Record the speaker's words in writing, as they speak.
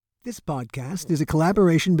This podcast is a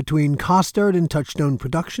collaboration between Costard and Touchstone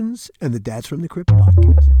Productions and the Dads from the Crypt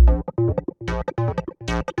podcast.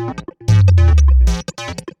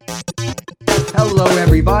 Hello,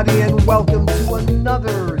 everybody, and welcome to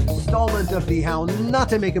another installment of the How Not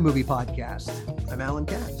to Make a Movie podcast. I'm Alan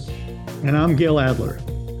Katz. And I'm Gil Adler.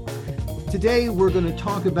 Today, we're going to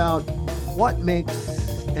talk about what makes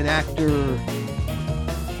an actor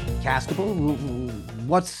castable,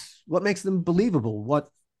 what makes them believable,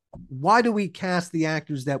 why do we cast the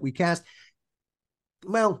actors that we cast?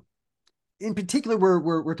 Well, in particular,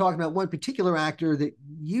 we're talking about one particular actor that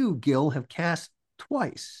you, Gil, have cast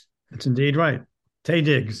twice. That's indeed right. Taye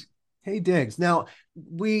Diggs. Taye Diggs. Now,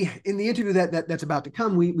 in the interview that's about to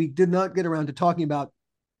come, we did not get around to talking about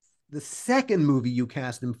the second movie you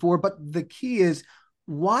cast him for, but the key is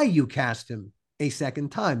why you cast him a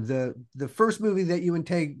second time. The first movie that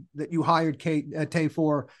you hired Taye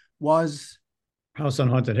for was House on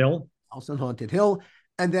Haunted Hill. House on Haunted Hill.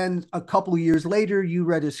 And then a couple of years later, you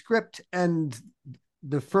read a script, and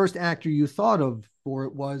the first actor you thought of for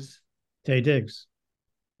it was Taye Diggs.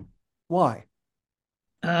 Why?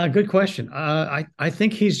 Good question. I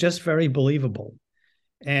think he's just very believable.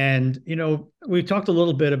 And, we talked a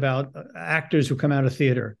little bit about actors who come out of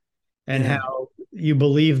theater and how you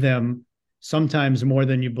believe them sometimes more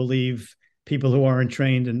than you believe people who aren't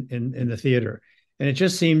trained in the theater. And it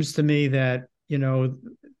just seems to me that,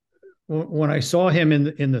 when I saw him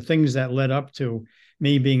in the things that led up to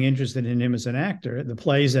me being interested in him as an actor, the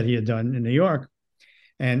plays that he had done in New York,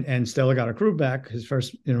 and Stella Got a Crew Back, his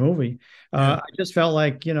first movie, I just felt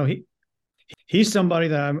like, he's somebody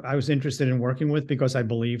that I was interested in working with because I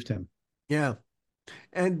believed him. Yeah.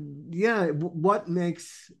 And what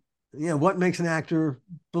makes an actor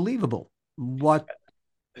believable?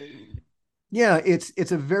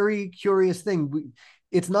 It's a very curious thing.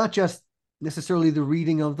 It's not just necessarily the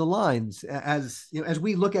reading of the lines. As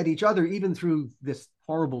we look at each other, even through this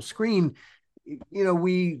horrible screen,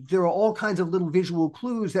 there are all kinds of little visual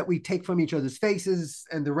clues that we take from each other's faces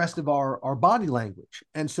and the rest of our body language.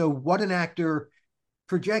 And so what an actor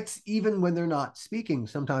projects, even when they're not speaking,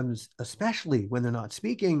 sometimes, especially when they're not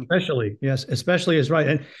speaking. Especially is right.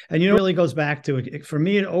 And it really goes back to it. For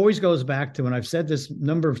me, it always goes back to, and I've said this a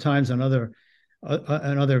number of times on other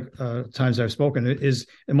times I've spoken, is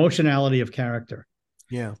emotionality of character.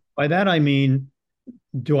 Yeah. By that, I mean,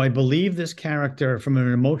 do I believe this character from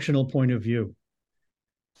an emotional point of view?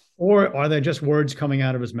 Or are there just words coming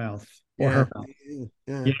out of his mouth or her mouth?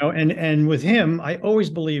 Yeah. And with him, I always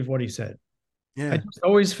believed what he said. Yeah. I just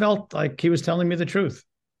always felt like he was telling me the truth.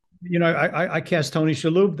 I cast Tony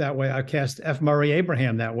Shalhoub that way. I cast F. Murray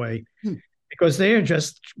Abraham that way because they are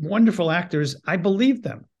just wonderful actors. I believe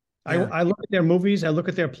them. Yeah. I look at their movies, I look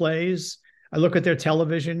at their plays, I look at their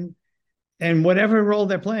television, and whatever role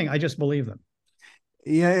they're playing, I just believe them.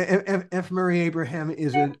 Yeah, F. Murray Abraham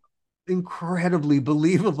is an incredibly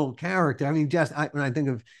believable character. I mean, when I think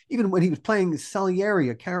of even when he was playing Salieri,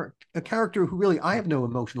 a character who really I have no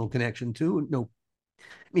emotional connection to. No,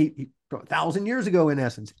 I mean, 1,000 years ago, in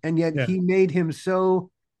essence, and yet he made him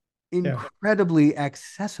so incredibly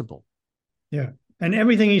accessible. Yeah. And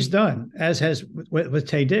everything he's done, as has with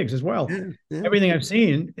Taye Diggs as well. Yeah. Everything I've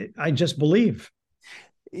seen, I just believe.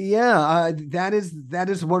 Yeah, that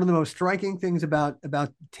is one of the most striking things about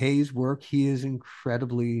Taye's work. He is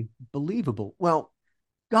incredibly believable. Well,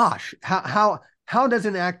 gosh, how does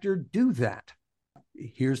an actor do that?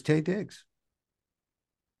 Here's Taye Diggs.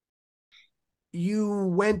 You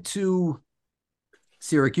went to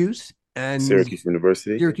Syracuse. And Syracuse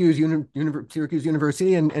University. Syracuse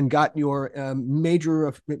University, and got your Master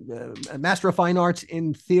of Fine Arts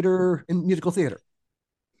in musical theater.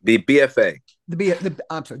 The BFA.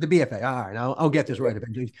 I'm sorry, the BFA. All right, I'll get this right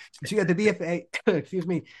eventually. So you got the BFA, excuse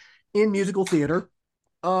me, in musical theater.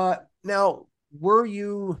 Now, were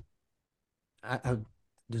you?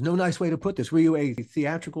 There's no nice way to put this. Were you a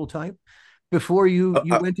theatrical type before you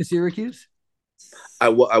went to Syracuse? I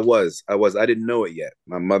was. I didn't know it yet.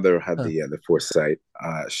 My mother had the foresight.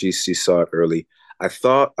 She saw it early. I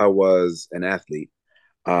thought I was an athlete,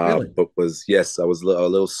 really? But I was a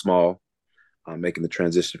little small, making the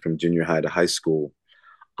transition from junior high to high school.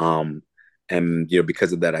 And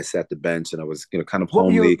because of that, I sat the bench, and I was kind of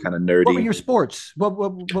homely, kind of nerdy. What were your sports? What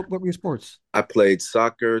were your sports? I played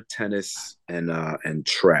soccer, tennis, and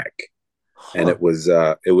track. And it was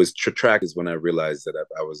track is when I realized that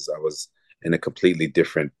I was in a completely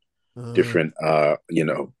different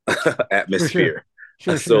atmosphere,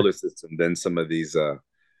 solar system than some of these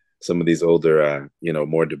older,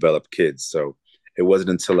 more developed kids. So it wasn't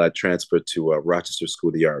until I transferred to Rochester School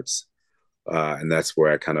of the Arts, and that's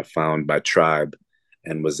where I kind of found my tribe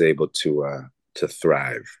and was able to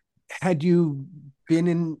thrive. Had you been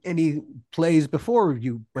in any plays before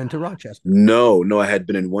you went to Rochester? No, no, I had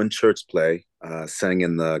been in one church play, sang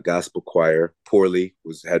in the gospel choir poorly,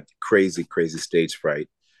 was had crazy, crazy stage fright.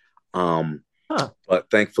 Um, Huh. but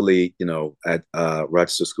thankfully, at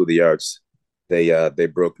Rochester School of the Arts, they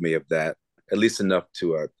broke me of that, at least enough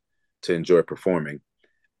to enjoy performing,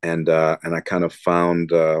 and I kind of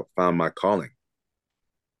found my calling.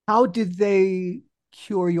 How did they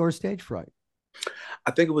cure your stage fright?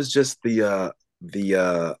 I think it was just the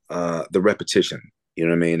repetition. You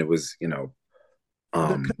know what I mean? It was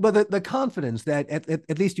um, The confidence that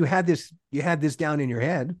at least you had this down in your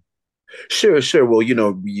head. sure, sure. Well,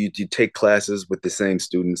 you take classes with the same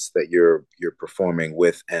students that you're performing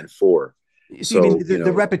with and for. So you mean So,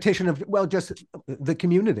 the repetition of well, just the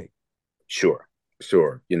community. sure,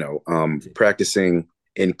 sure. Practicing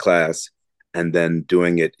in class and then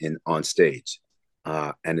doing it in on stage.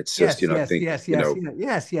 And it's just, Yes, I yes, think, yes, yes, yes,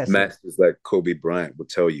 yes, yes. masters like Kobe Bryant will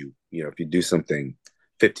tell you, if you do something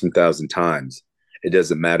 15,000 times, it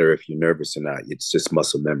doesn't matter if you're nervous or not. It's just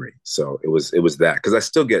muscle memory. So it was that because I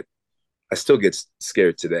still get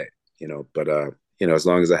scared today, but as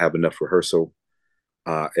long as I have enough rehearsal,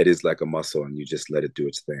 it is like a muscle and you just let it do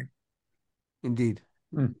its thing. Indeed.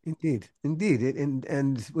 Hmm. Indeed, indeed,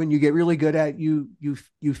 and when you get really good at it, you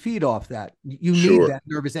feed off that. You need Sure. that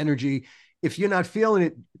nervous energy. If you're not feeling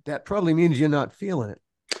it, that probably means you're not feeling it.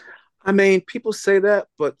 I mean, people say that,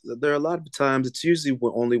 but there are a lot of times it's usually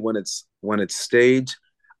only when it's stage.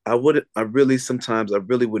 I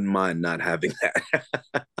really wouldn't mind not having that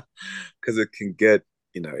because it can get,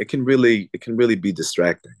 it can really be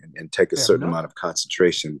distracting and take a Fair certain enough. amount of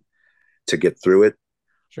concentration to get through it.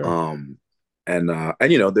 Sure. And there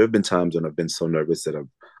have been times when I've been so nervous that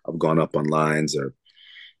I've gone up on lines or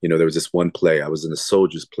there was this one play. I was in a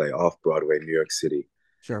soldiers play off Broadway, New York City,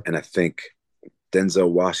 Sure. and I think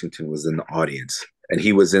Denzel Washington was in the audience, and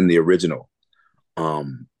he was in the original,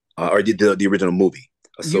 or the original movie,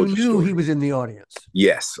 A You Soldier knew he Story. was in the audience.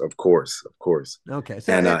 Yes, of course, of course. Okay,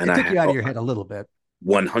 so And it I took had you out of your head a little bit.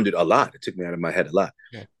 100 a lot. It took me out of my head a lot.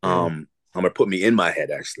 Yeah. Yeah. I'm gonna put me in my head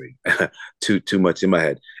actually, too much in my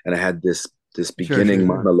head. And I had this Sure, sure, beginning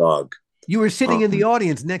sure. monologue. You were sitting in the Um,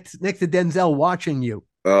 audience next to Denzel watching you.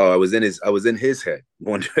 oh, I was in his head,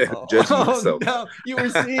 Oh, judging oh myself. no, you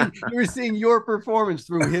were seeing your performance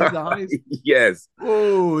through his eyes. Yes,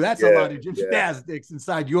 Oh, that's a yeah, lot of yeah. gymnastics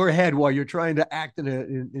inside your head while you're trying to act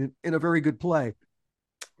in a very good play.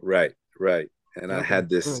 Right, right. And I Okay, had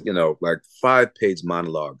this, good. like 5-page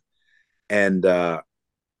monologue, and I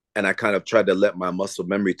kind of tried to let my muscle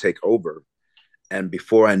memory take over. And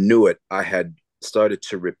before I knew it, I had started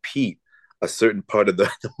to repeat a certain part of the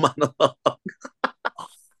monologue,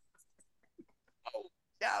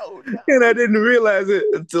 No, and I no, didn't realize it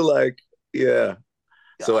until yeah.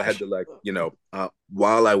 So I had gosh. to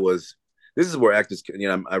while I was. This is where actors,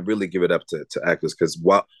 I really give it up to actors because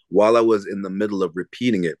while I was in the middle of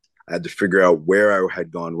repeating it, I had to figure out where I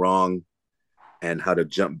had gone wrong and how to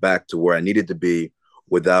jump back to where I needed to be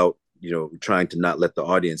without trying to not let the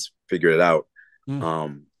audience figure it out.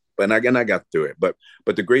 Mm. But again, I got through it. But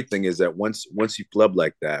the great thing is that once you flub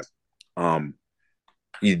like that, um,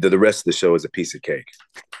 the rest of the show is a piece of cake.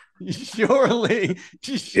 Surely,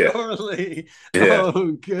 Yeah, surely. yeah,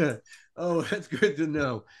 Oh, good. Oh, that's good to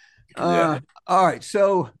know. yeah, All right.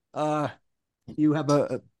 So, you have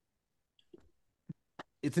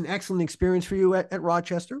it's an excellent experience for you at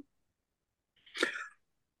Rochester.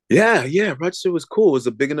 yeah, yeah. Rochester was cool. It was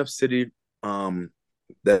a big enough city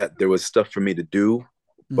that there was stuff for me to do,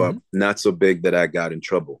 but Hmm. not so big that I got in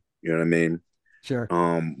trouble. You know what I mean? Sure.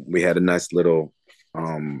 We had a nice little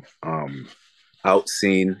out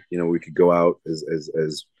scene. We could go out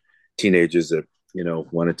as teenagers that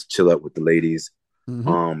wanted to chill out with the ladies.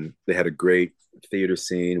 Hmm. They had a great theater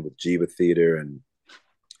scene with Jiva Theater and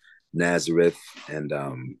Nazareth and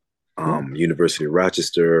Cool. University of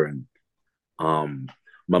Rochester and um,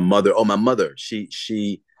 my mother. I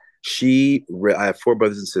have 4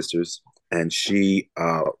 brothers and sisters, and she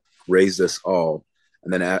raised us all.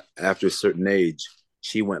 And then after a certain age,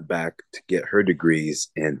 she went back to get her degrees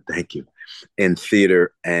in thank you in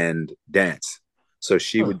theater and dance. So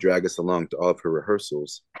she Huh. would drag us along to all of her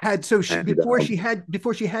rehearsals. Had so she And before she had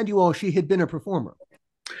you all, she had been a performer.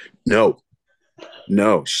 no,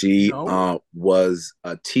 no, she No. was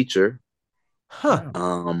a teacher. Huh.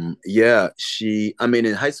 Wow. Yeah, I mean,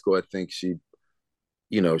 in high school, I think she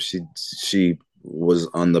was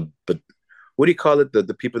on but what do you call it?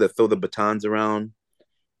 The people that throw the batons around.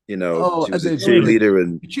 Oh, She was a the cheerleader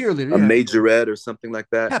and cheerleader. a Yeah. majorette or something like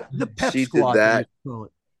that. The pep She did squad they that. used to call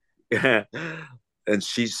it. And and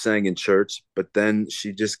she sang in church, but then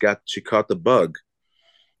she caught the bug.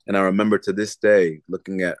 And I remember to this day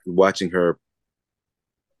watching her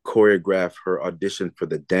choreograph her audition for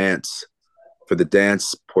the dance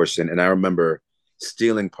portion. And I remember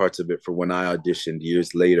stealing parts of it for when I auditioned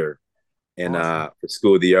years later in for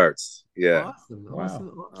School of the Arts. Yeah.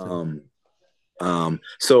 Awesome.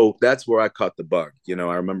 So that's where I caught the bug. You know,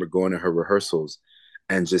 I remember going to her rehearsals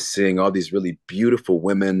and just seeing all these really beautiful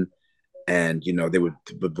women, and you know, they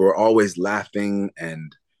were always laughing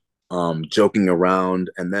and joking around,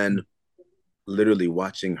 and then literally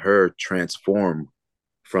watching her transform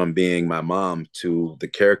from being my mom to the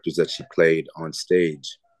characters that she played on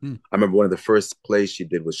stage. I remember one of the first plays she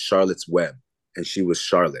did was Charlotte's Web, and she was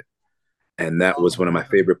Charlotte. And that was one of my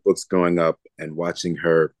favorite books growing up, and watching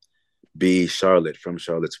her be Charlotte from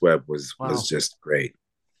Charlotte's Web was just great.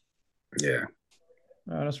 Yeah.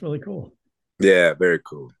 Oh, that's really cool. Yeah, very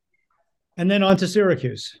cool. And then on to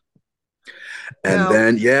Syracuse. And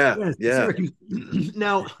then Syracuse.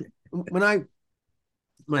 Now, when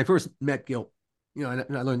I first met Gil, you know,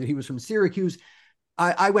 and I learned that he was from Syracuse,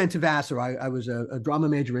 I went to Vassar. I was a drama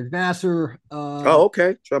major at Vassar.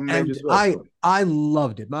 Okay, drama major as well. I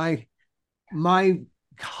loved it. My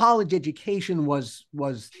college education was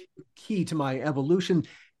key to my evolution.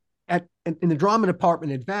 In the drama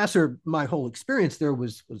department at Vassar, my whole experience there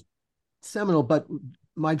was seminal. But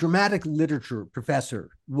my dramatic literature professor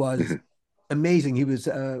was amazing. He was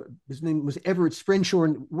his name was Everett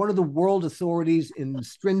Sprinshore, one of the world authorities in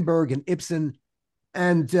Strindberg and Ibsen.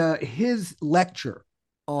 And his lecture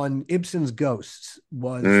on Ibsen's Ghosts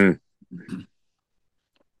was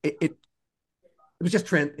it was just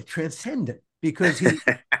transcendent, because he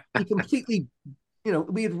completely, you know,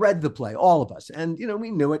 we had read the play, all of us, and you know,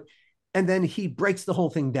 we knew it, and then he breaks the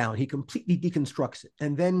whole thing down. He completely deconstructs it,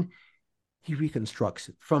 and then he reconstructs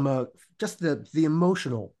it from just the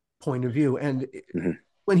emotional point of view. And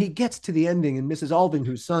when he gets to the ending, and Mrs. Alving,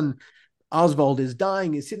 whose son Oswald is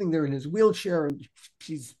dying, is sitting there in his wheelchair, and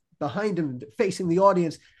she's behind him facing the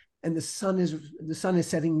audience, and the sun is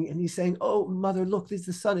setting, and he's saying, "Oh, mother, look, the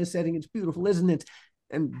sun is setting. It's beautiful, isn't it?"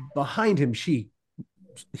 And behind him,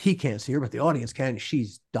 he can't see her, but the audience can.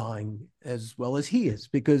 She's dying as well as he is,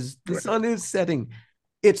 because the sun is setting.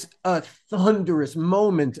 It's a thunderous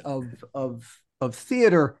moment of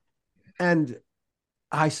theater, and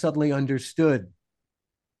I suddenly understood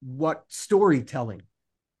what storytelling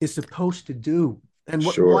is supposed to do, and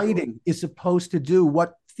what writing is supposed to do,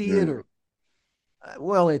 what theater.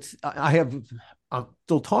 Well, I'm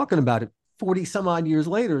still talking about it 40 some odd years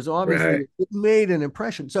later. So obviously it made an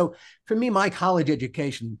impression. So for me, my college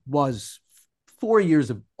education was 4 years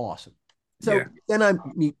of awesome. So then I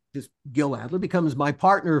meet this Gil Adler, becomes my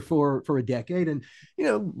partner for a decade. And, you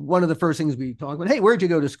know, one of the first things we talk about, hey, where'd you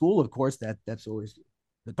go to school? Of course, that's always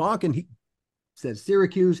the talk. And he says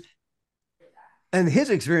Syracuse. And his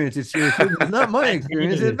experience at Syracuse is not my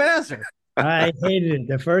experience at Vassar. I hated it.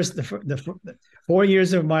 The 4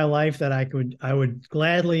 years of my life that I would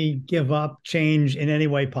gladly give up, change in any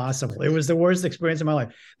way possible. It was the worst experience of my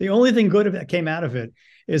life. The only thing good that came out of it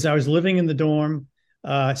is I was living in the dorm,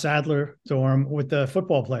 Sadler dorm, with the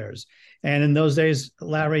football players. And in those days,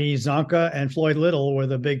 Larry Zonka and Floyd Little were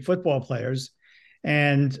the big football players.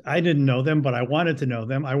 And I didn't know them, but I wanted to know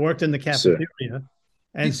them. I worked in the cafeteria.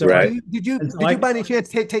 And did you by any chance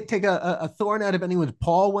take a thorn out of anyone's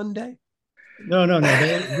paw one day? No.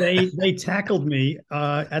 They tackled me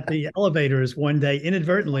at the elevators one day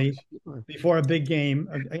inadvertently before a big game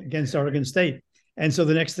against Oregon State. And so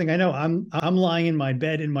the next thing I know, I'm lying in my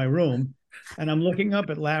bed in my room, and I'm looking up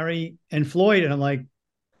at Larry and Floyd, and I'm like,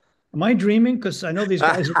 "Am I dreaming?" Because I know these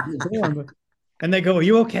guys are in the dorm. And they go, "Are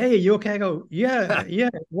you okay? Are you okay?" I go, "Yeah.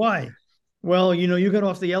 Why?" Well, you know, you got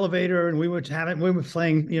off the elevator, and we were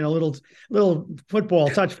playing, you know, little football.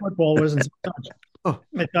 Touch football wasn't touch.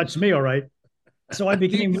 It touched me, all right. So I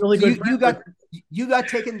became really good. You got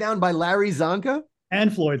taken down by Larry Zonka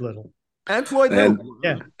and Floyd Little. And Floyd Little.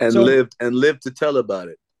 And lived to tell about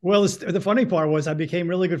it. Well, the funny part was I became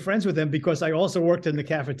really good friends with them because I also worked in the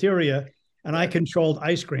cafeteria, and I controlled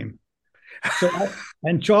ice cream.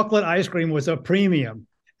 And chocolate ice cream was a premium.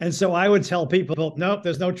 And so I would tell people, "Nope,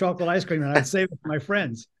 there's no chocolate ice cream," and I'd save it for my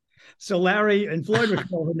friends. So Larry and Floyd would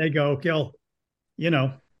come over, and they go, "Gil, you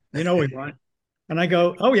know we want." And I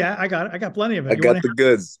go, "Oh yeah, I got it. I got plenty of it. I got the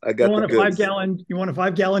goods. You want a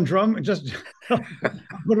 5-gallon drum? Just put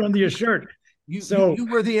it under your shirt." You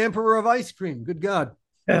were the emperor of ice cream. Good God.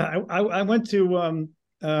 I went to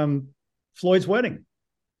Floyd's wedding.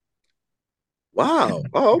 Wow.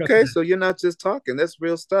 Oh, okay. So you're not just talking. That's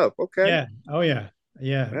real stuff. Okay. Yeah. Oh yeah.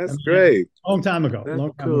 Yeah. That's great. Long time ago. That's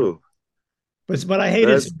cool. But I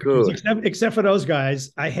hated That's Syracuse, cool. except for those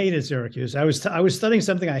guys. I hated Syracuse. I was studying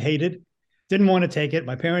something I hated, didn't want to take it.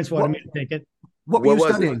 My parents wanted What me to take it. what were What you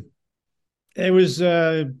was it? studying? It was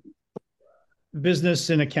business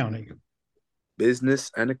and accounting. Business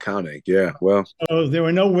and accounting. Yeah. Well, So there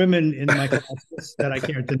were no women in my classes that I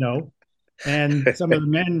cared to know, and some of the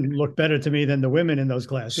men looked better to me than the women in those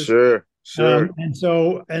classes. sure, sure.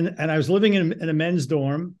 And I was living in a men's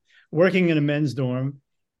dorm, working in a men's dorm,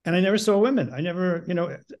 and I never saw women. I never,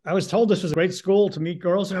 I was told this was a great school to meet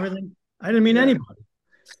girls and everything. I didn't meet Yeah. anybody.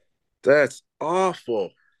 That's awful.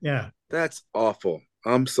 Yeah. That's awful.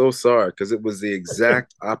 I'm so sorry because it was the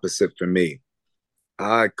exact opposite for me.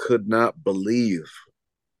 I could not believe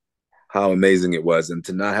how amazing it was, and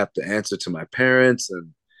to not have to answer to my parents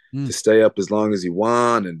and Mm, to stay up as long as you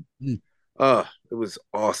want. And mm. it was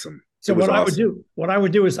awesome. It So was awesome. what I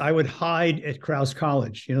would do is I would hide at Krause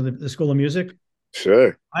College, the School of Music.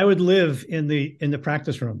 Sure. I would live in the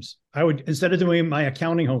practice rooms. I would, instead of doing my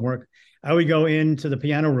accounting homework, I would go into the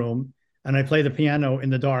piano room and I play the piano in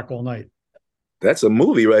the dark all night. That's a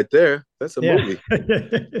movie right there. That's a Yeah. movie.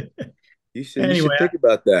 You Anyway, should think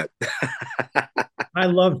about that. I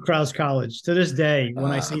love Krause College to this day.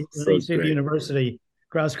 When I So see the great. university,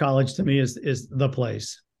 Krause College to me is the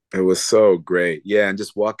place. It was so great. Yeah, and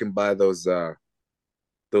just walking by those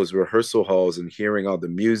rehearsal halls and hearing all the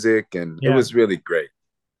music, and it Yeah. was really great.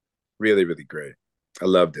 Really, really great. I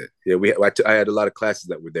loved it. Yeah, I had a lot of classes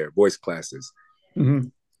that were there, voice classes. Mhm.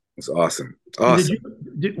 It was awesome. And Awesome.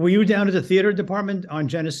 were you down at the theater department on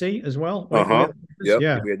Genesee as well? Uh-huh. Yep.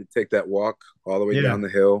 Yeah. We had to take that walk all the way Yeah. down the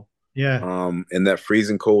hill, Yeah. in that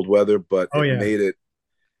freezing cold weather, but Oh yeah.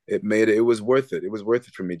 it was worth it. It was worth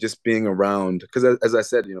it for me just being around because as I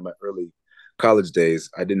said, my early college days,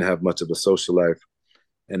 I didn't have much of a social life,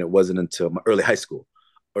 and it wasn't until my early high school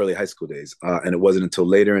days, and it wasn't until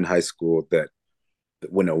later in high school that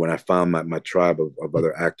when I found my tribe of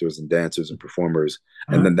other actors and dancers and performers,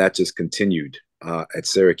 and Uh-huh. then that just continued at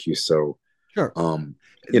Syracuse. So, Sure.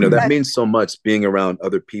 that That, means so much being around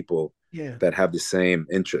other people yeah. that have the same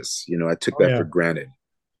interests. I took Oh that yeah. for granted.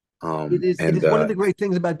 It And is one of the great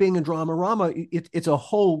things about being a drama rama. It's a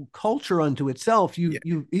whole culture unto itself. Yeah,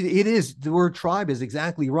 It is, the word tribe is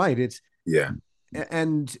exactly right. It's, yeah,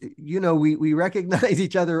 and we recognize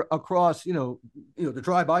each other across the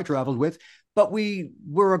tribe I traveled with, but we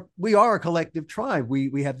are a collective tribe.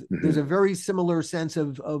 We have, there's hmm a very similar sense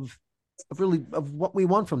of really of what we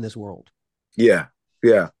want from this world. yeah,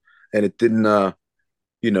 yeah. And it didn't.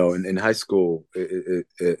 In high school,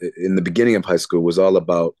 in the beginning of high school, it was all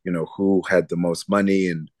about who had the most money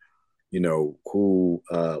and who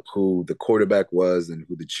the quarterback was and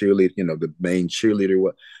who the cheerleader, the main cheerleader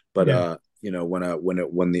was. But Yeah.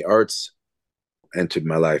 when the arts entered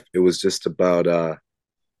my life, it was just about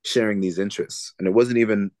sharing these interests, and it wasn't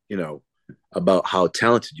even about how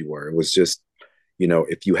talented you were. It was just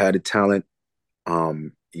if you had a talent,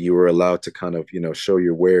 you were allowed to kind of show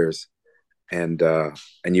your wares, and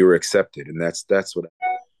you were accepted, and that's what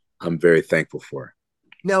I'm very thankful for.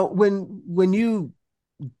 Now, when you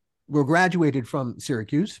were graduated from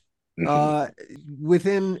Syracuse, hmm uh,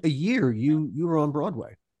 within a year, you were on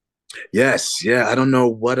Broadway. Yes, yeah. I don't know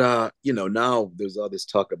what now there's all this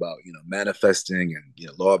talk about manifesting and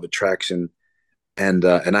law of attraction, and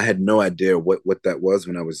I had no idea what that was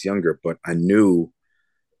when I was younger, but I knew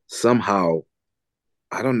somehow,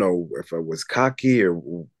 I don't know if I was cocky or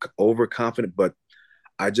overconfident, but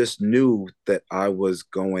I just knew that I was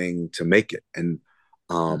going to make it. And,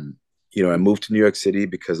 I moved to New York City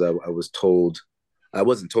because I was told, I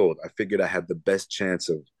wasn't told, I figured I had the best chance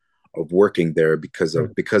of working there Sure.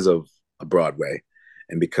 because of Broadway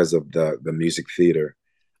and because of the music theater.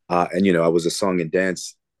 And, I was a song and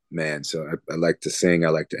dance man. So I like to sing, I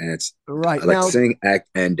like to dance, Right I like to now, sing, act,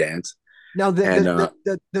 and dance. now And,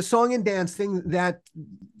 the song and dance thing, that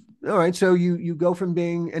all right. So you go from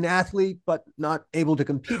being an athlete but not able to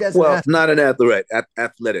compete as an well, athlete. not an athlete, right?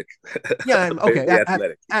 Athletic. Yeah, I'm okay. Very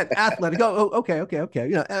athletic. Athletic. Okay.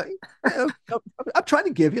 I'm trying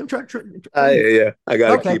to give you. I'm trying. Yeah, I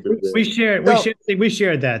gotta Okay. keep it We real. shared we So shared we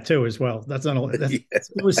shared that too as well. That's not a, that's Yeah,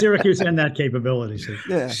 it was Syracuse and that capability. So.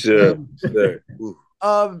 yeah. sure, sure. Ooh.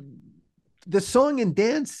 Um, the song and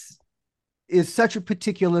dance is such a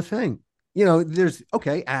particular thing. There's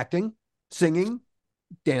okay, acting, singing,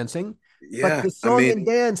 dancing, but Yeah, the I song and mean,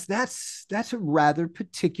 dance, that's a rather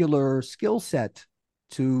particular skill set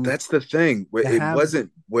to that's the thing. to have.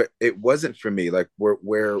 Where it wasn't for me. Like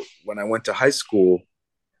where when I went to high school,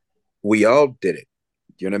 we all did it.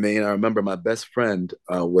 You know what I mean? I remember my best friend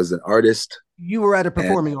was an artist you were at a And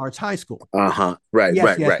performing arts high school. right, Yes,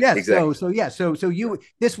 right, yes, right, yes. exactly. So you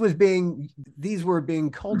these were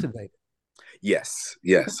being cultivated. Yes,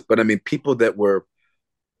 yes. But I mean, people that were,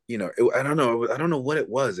 I don't know what it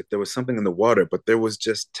was, if there was something in the water, but there was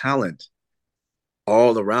just talent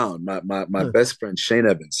all around. My Huh. best friend Shane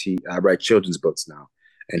Evans, I write children's books now,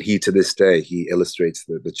 and he to this day he illustrates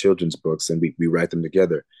the children's books, and we write them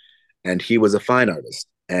together. And he was a fine artist,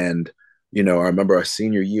 and I remember our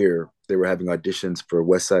senior year they were having auditions for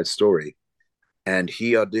West Side Story, and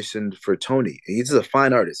he auditioned for Tony. He's a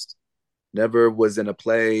fine artist, never was in a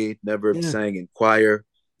play, never Yeah, sang in choir,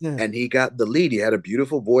 yeah. and he got the lead. He had a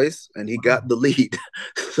beautiful voice, and he got Wow. the lead.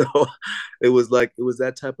 So it was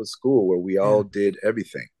that type of school where we Yeah. all did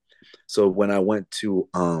everything. So when I went to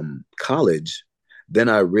college, then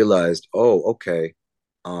I realized, oh, okay,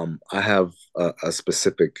 I have a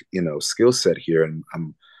specific skill set here, and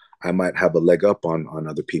I might have a leg up on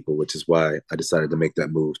other people, which is why I decided to make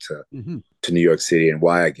that move Hmm. to New York City, and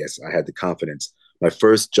why I guess I had the confidence. My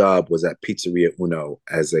first job was at Pizzeria Uno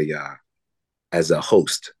as a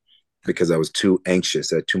host because I was too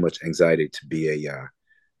anxious. I had too much anxiety to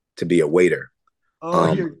be a waiter.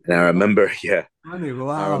 Oh, you're And I remember, yeah, funny. I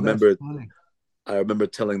Wow, that's remember funny. I remember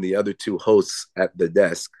telling the other two hosts at the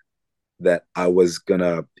desk that I was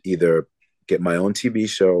gonna either get my own TV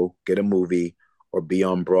show, get a movie, or be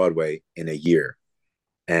on Broadway in a year.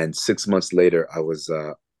 And 6 months later, I was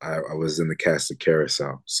in the cast of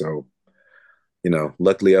Carousel. So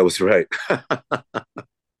luckily I was right. I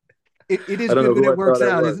It is don't good know when who it I works thought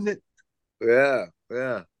I out, was. isn't it? Yeah,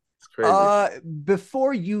 yeah, it's crazy.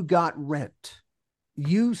 Before you got Rent,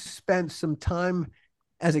 you spent some time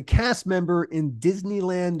as a cast member in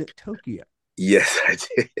Disneyland Tokyo. Yes, I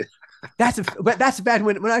did. But that's bad.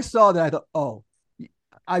 When I saw that, I thought, oh,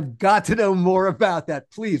 I've got to know more about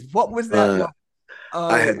that. Please, what was that Uh, like?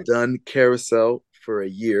 I Uh, had done Carousel for a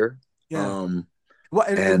year, yeah. um,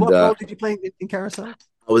 And and what role did you play in Carousel?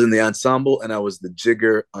 I was in the ensemble, and I was the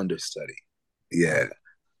jigger understudy. Oh, Yeah,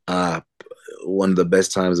 uh, one of the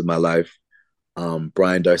best times of my life.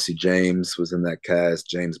 Brian Darcy James was in that cast.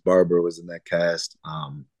 James Barber was in that cast.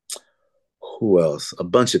 Who else? A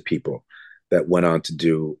bunch of people that went on to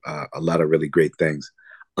do a lot of really great things.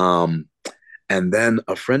 Um, and then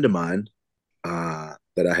a friend of mine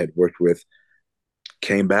that I had worked with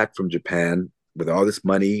came back from Japan with all this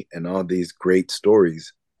money and all these great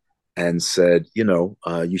stories and said,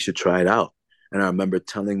 you should try it out. And I remember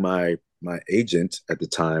telling my agent at the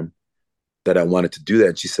time that I wanted to do that.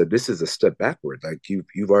 And she said, this is a step backward. Like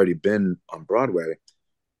you've already been on Broadway.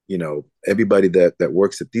 Everybody that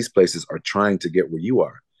works at these places are trying to get where you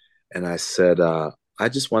are. And I said, I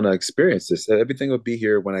just want to experience this. Everything will be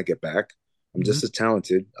here when I get back. I'm mhm. just as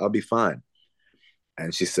talented. I'll be fine.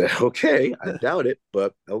 And she said, okay, I doubt it,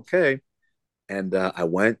 but okay. And I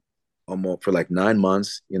went almost for like 9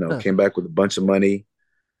 months, Huh. came back with a bunch of money,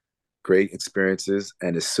 great experiences.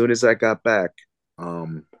 And as soon as I got back,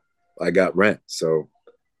 um, I got Rent. So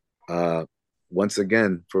uh, once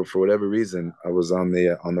again, for whatever reason, I was on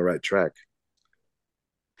the right track.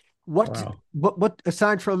 Wow. What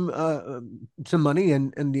aside from some money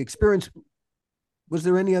and the experience, was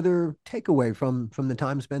there any other takeaway from the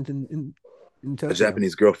time spent in A Tokyo?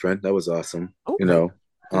 Japanese girlfriend, that was awesome. Okay.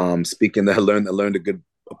 Yeah. Speaking that I learned a good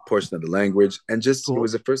portion of the language, and just it Cool.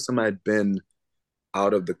 was the first time I'd been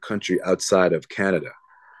out of the country outside of Canada.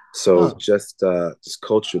 So Huh. just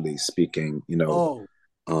culturally speaking, Oh,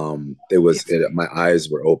 it's my eyes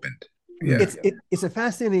were opened. Yeah. it's a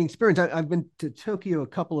fascinating experience. I've been to Tokyo a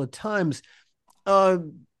couple of times. Uh,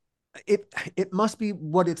 it must be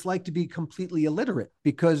what it's like to be completely illiterate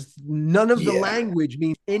because none of the Yeah. language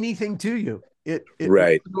means anything to you. It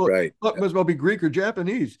Right. Right. must well be Greek or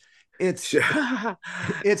Japanese. It's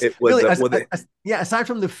it's It was really well. yeah. Aside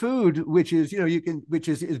from the food, which is you can which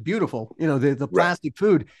is beautiful. The Right. plastic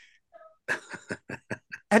food,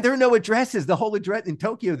 and there are no addresses. The whole address in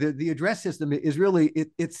Tokyo, the address system is really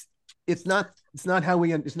it's not how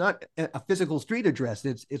it's not a physical street address.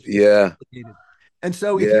 It's Yeah. complicated. And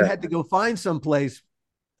so if you Yeah. had to go find someplace,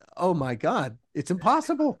 oh my God, it's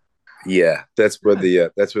impossible. Yeah. That's where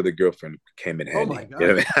the girlfriend came in Oh my handy. You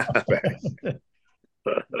know God. what I mean?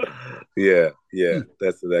 Yeah. Yeah. Hmm.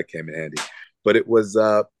 That's where that came in handy. But it was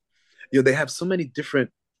they have so many different.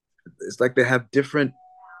 It's like they have different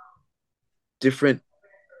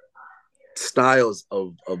styles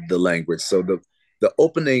of the language. So the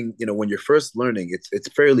opening, when you're first learning, it's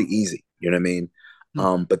fairly easy. You know what I mean?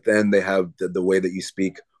 Hmm. But then they have the way that you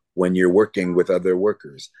speak when you're working with other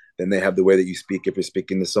workers. Then they have the way that you speak if you're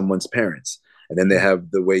speaking to someone's parents. And then they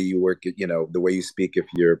have the way you work, the way you speak if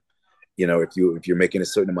you're, if you're making a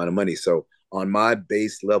certain amount of money. So on my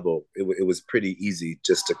base level, it was pretty easy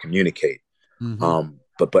just to communicate. Mm-hmm.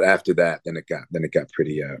 But after that, then it got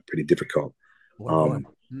pretty difficult. Boy, boy. Um,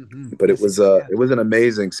 Mm-hmm. but Yes, yeah. it was an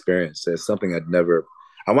amazing experience. It's something I'd never.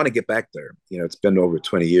 I want to get back there. You know, it's been over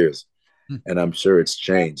 20 years, Mm. and I'm sure it's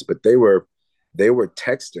changed. But they were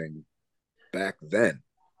texting back then.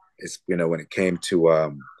 It's when it came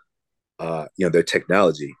to their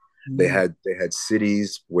technology. Mm. They had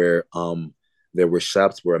cities where there were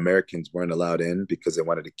shops where Americans weren't allowed in because they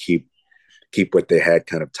wanted to keep what they had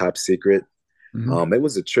kind of top secret. Mm-hmm. It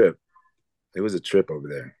was a trip. It was a trip over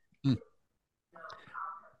there. Mm.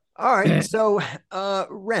 All right. So,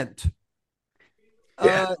 Rent.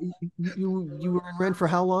 Yeah. You were in Rent for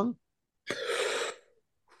how long?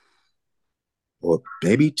 Well,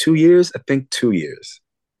 maybe 2 years. I think 2 years.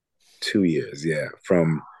 2 years. Yeah.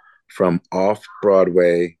 From off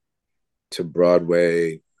Broadway to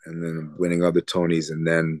Broadway, and then winning other Tonys, and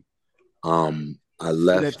then I So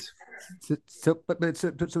that's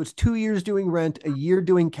left. so it's 2 years doing Rent, a year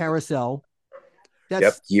doing Carousel. Yep,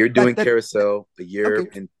 That's year that doing that Carousel, a year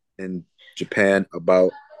okay. in Japan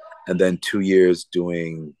about, and then 2 years But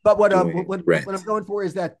doing what I'm Rent. going for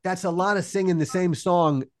is that that's a lot of singing the same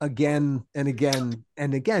song again and again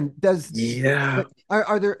and again. Does Yeah. but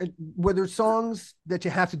are there were there songs that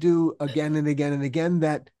you have to do again and again and again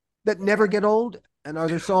that never get old? And are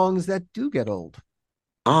there songs that do get old?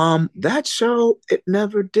 That show, it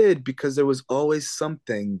never did, because there was always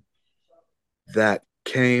something that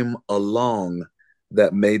came along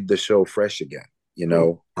that made the show fresh again. You Hmm.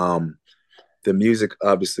 know, the music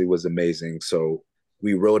obviously was amazing, so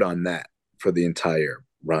we rode on that for the entire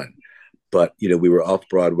run. But we were off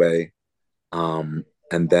Broadway, and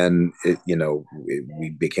then we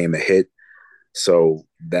became a hit, so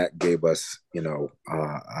that gave us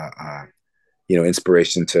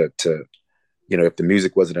inspiration to if the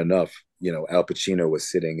music wasn't enough, Al Pacino was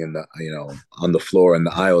sitting in the on the floor in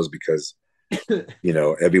the aisles because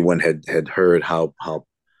everyone had heard how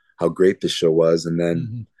great the show was, and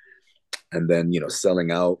then Mhm.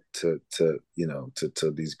 selling out to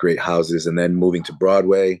these great houses, and then moving to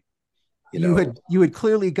Broadway. you know You had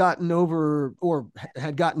clearly gotten over or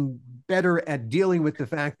had gotten better at dealing with the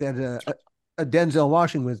fact that a Denzel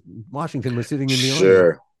Washington was sitting in the audience.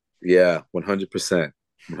 sure, yeah, 100%,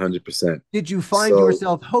 100%. Did you find So,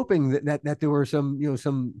 yourself hoping that there were some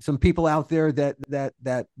some people out there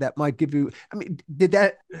that might give you? I mean, did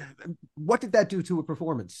that? What did that do to a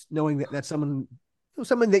performance, knowing that someone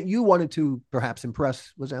that you wanted to perhaps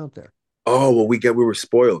impress was out there? oh well, we were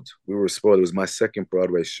spoiled. We were spoiled. It was my second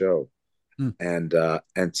Broadway show, Mm,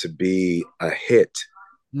 and to be a hit,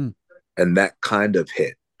 mm, and that kind of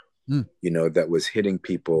hit, mm. that was hitting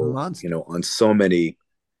people, Monster. on so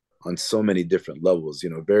many different levels.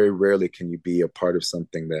 Very rarely can you be a part of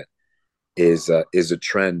something that is a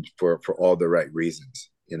trend for all the right reasons.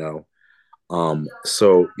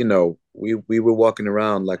 So we were walking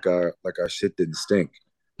around like our shit didn't stink.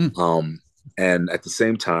 Mm. And at the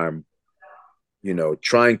same time,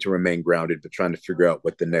 trying to remain grounded, but trying to figure out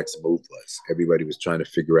what the next move was. Everybody was trying to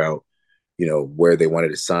figure out, where they wanted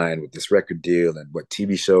to sign with this record deal and what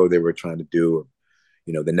TV show they were trying to do,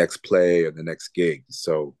 or, the next play or the next gig.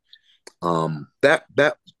 So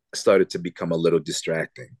that started to become a little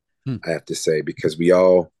distracting, Mm. I have to say, because we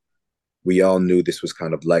all knew this was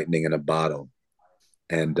kind of lightning in a bottle,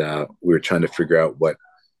 and we were trying to figure out what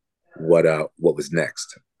was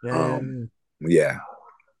next. Um, Yeah.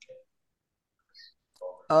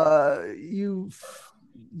 yeah, You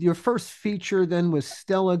your first feature then was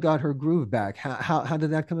Stella Got Her Groove Back. How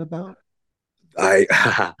did that come about?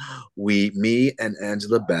 I me and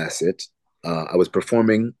Angela Bassett. I was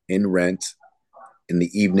performing in Rent in the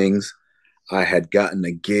evenings. I had gotten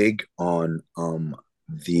a gig on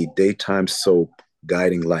the daytime soap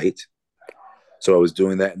Guiding Light, so I was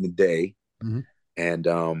doing that in the day, Mm-hmm.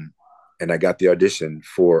 and I got the audition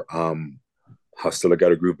for How Still I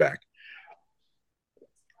Got a Groove Back.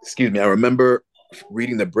 Excuse me. I remember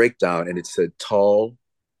reading the breakdown, and it said tall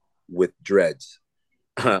with dreads,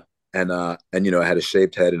 and I had a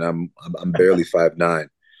shaved head, and I'm barely 5'9".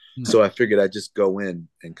 So I figured I'd just go in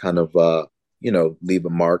and kind of leave a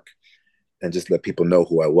mark and just let people know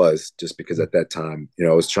who I was, just because at that time, I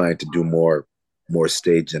was trying to do more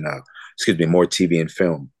stage and more TV and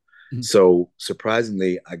film. Mm-hmm. So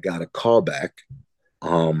surprisingly, I got a call back.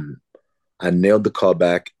 I nailed the call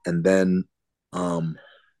back, and then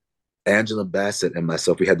Angela Bassett and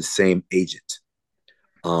myself, we had the same agent.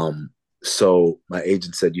 So my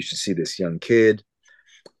agent said, you should see this young kid.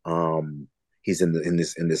 He's in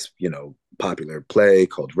this popular play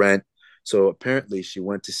called Rent. So apparently she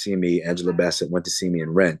went to see me. Angela Bassett went to see me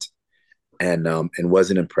in Rent, and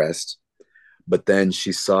wasn't impressed. But then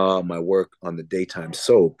she saw my work on the daytime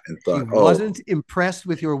soap and She thought, oh, wasn't impressed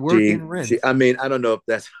with your work she in she. Rent. I mean, I don't know if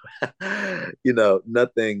that's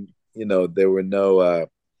nothing. There were no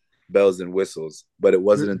bells and whistles, but it Were,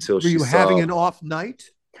 wasn't until were she you having saw. an off night?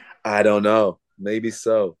 I don't know, maybe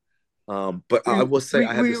so. But Were I you, will were say I you,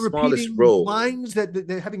 were had the you smallest repeating role. lines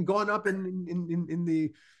that having gone up in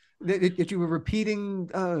the that you were repeating?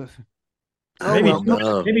 Oh I Maybe well, don't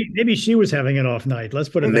no. know. maybe she was having an off night. Let's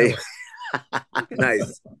put it that Maybe. way. Okay.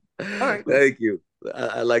 Nice. All right. Thank you.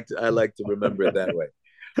 I like to remember it that way.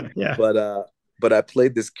 Yeah. But I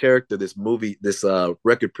played this character, this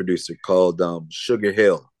record producer called Sugar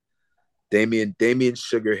Hill, Damien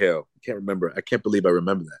Sugar Hill. I can't believe I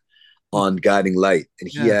remember that on Guiding Light, and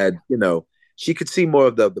he Yeah. had she could see more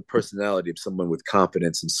of the personality of someone with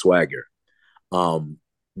confidence and swagger. Um,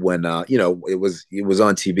 when it was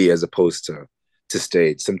on TV as opposed to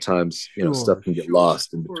stage. Sometimes stuff Sure. can get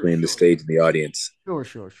lost in between the stage and the audience. Sure.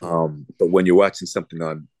 Sure. Sure. But when you're watching something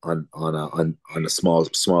on a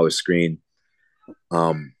smaller screen,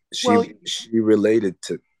 Well, she related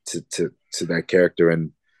to that character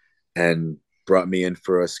and brought me in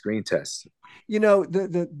for a screen test.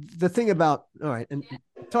 the thing about, all right, and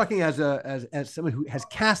talking as someone who has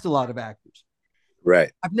cast a lot of actors,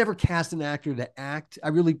 Right. I've never cast an actor to act.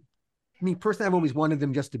 Me personally, I've always wanted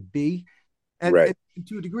them just to be, and Right.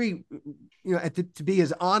 to a degree, to be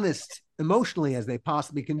as honest emotionally as they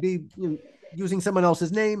possibly can be, using someone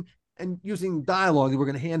else's name and using dialogue that we're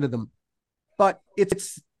going to hand to them. But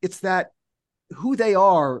it's that who they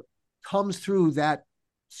are comes through that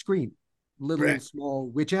screen, little, Right. small,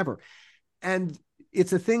 whichever, and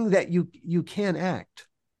it's a thing that you can act.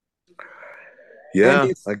 And Yeah,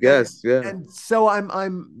 it's I guess. Yeah. and so I'm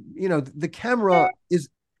the camera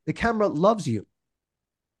loves you.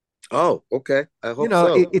 Oh, okay. I hope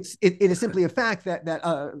so. It is simply a fact that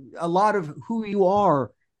a lot of who you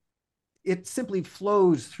are, it simply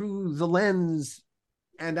flows through the lens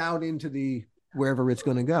and out into the wherever it's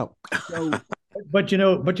going to go. So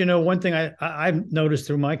One thing I've noticed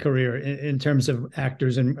through my career in terms of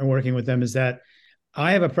actors and working with them is that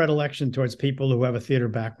I have a predilection towards people who have a theater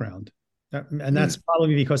background. And that's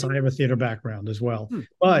probably because I have a theater background as well.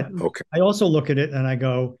 But Okay. I also look at it and I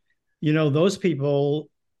go, those people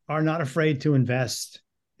are not afraid to invest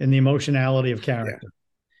in the emotionality of character.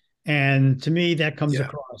 Yeah. And to me, that comes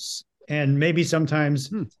across. And maybe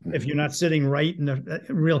sometimes if you're not sitting right in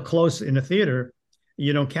real close in a theater,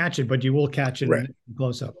 you don't catch it, but you will catch it in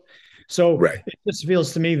close up. So it just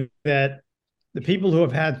feels to me that the people who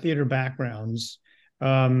have had theater backgrounds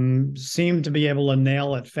seem to be able to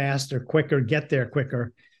nail it faster, quicker, get there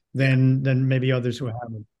quicker than maybe others who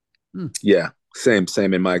haven't. Yeah, same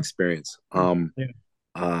in my experience. And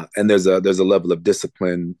there's a level of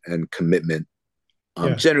discipline and commitment.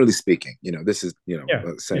 Generally speaking, this is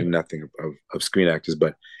saying nothing of screen actors,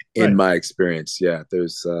 but in my experience,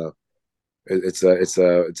 there's it's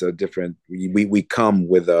a different. We come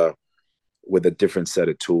with a different set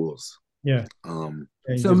of tools. Yeah. And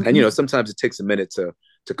sometimes it takes a minute to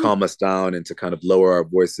calm us down and to kind of lower our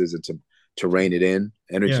voices and to rein it in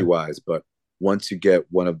energy wise. But once you get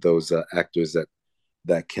one of those actors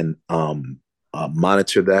that can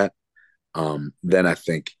monitor that, then I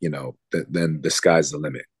think then the sky's the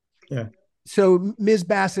limit. Yeah. So Ms.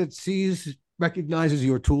 Bassett recognizes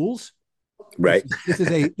your tools. Right. This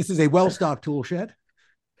is a well-stocked tool shed.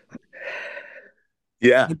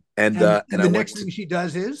 Yeah. And the next thing she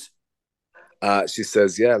does is she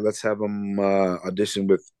says, "Yeah, let's have them audition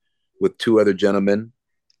with two other gentlemen.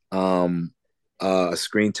 A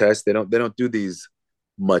screen test. They don't do these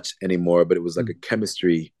much anymore, but it was like a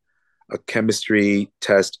chemistry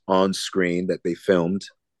test on screen that they filmed.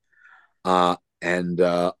 And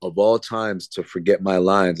of all times to forget my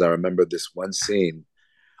lines, I remember this one scene,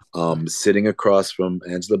 sitting across from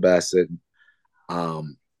Angela Bassett,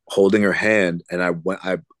 holding her hand, and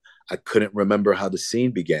I couldn't remember how the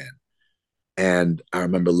scene began. And I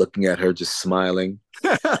remember looking at her, just smiling,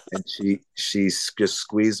 and she just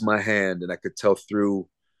squeezed my hand, and I could tell through.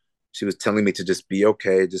 She was telling me to just be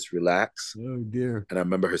okay, just relax. Oh dear! And I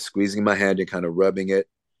remember her squeezing my hand and kind of rubbing it,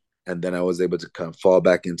 and then I was able to kind of fall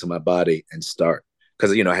back into my body and start,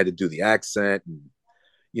 because I had to do the accent, and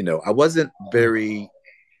I wasn't very.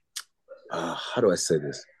 How do I say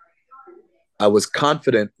this? I was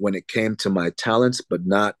confident when it came to my talents, but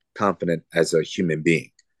not confident as a human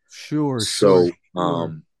being. Sure. So,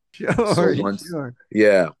 once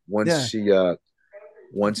she kind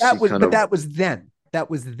of. That was then. That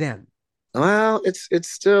was then. Well, it's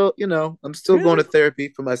still, I'm still going to therapy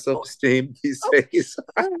for my self-esteem these days.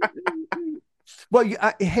 Well,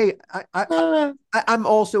 hey, Uh, I'm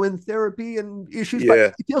also in therapy and issues, but yeah,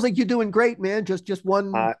 it feels like you're doing great, man. Just one,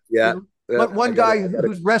 you yeah, know, yeah. one guy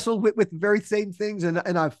who's wrestled with the very same things, and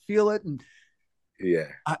I feel it, and Yeah,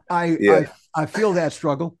 I I yeah, I, I feel that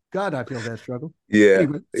struggle. God, I feel that struggle. yeah,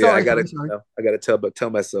 Anyway, yeah. I sorry, gotta, sorry, sorry. I gotta tell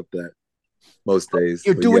myself that most days.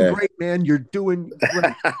 You're But doing yeah, great, man. You're doing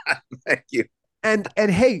great. thank you. And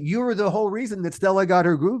hey, you were the whole reason that Stella got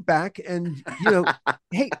her groove back. And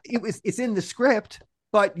hey, it's in the script,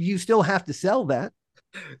 but you still have to sell that.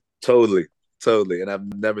 Totally, totally.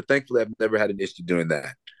 And thankfully, I've never had an issue doing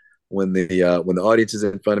that. When the audience is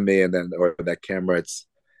in front of me and then or that camera,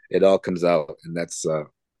 it all comes out, and that's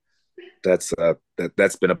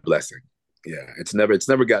been a blessing. Yeah, it's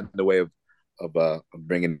never gotten in the way of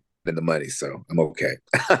bringing in the money, so I'm okay.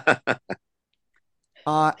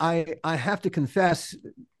 I have to confess,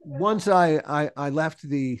 once I left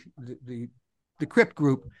the Crypt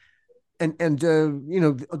group, and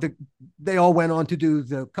they all went on to do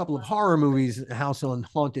the couple of horror movies, House on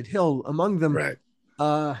Haunted Hill among them. Right.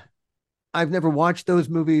 Uh, I've never watched those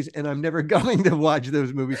movies, and I'm never going to watch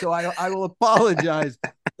those movies. So I will apologize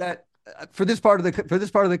that for this part of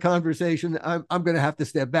the conversation, I'm going to have to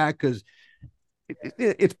step back because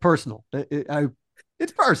it's personal.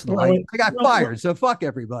 It's personal. Well, I got fired, so fuck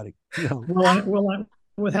everybody.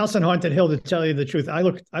 With House on Haunted Hill, to tell you the truth, I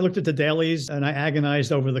looked at the dailies and I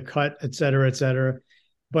agonized over the cut, et cetera, et cetera.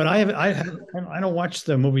 But I don't watch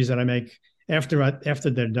the movies that I make after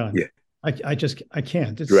they're done. Yeah. I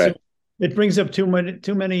can't. Right. It brings up too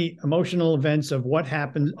many emotional events of what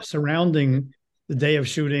happened surrounding the day of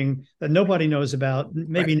shooting that nobody knows about,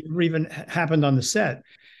 maybe never even happened on the set,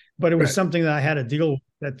 but it was something that I had to deal with.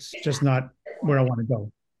 That's just not where I want to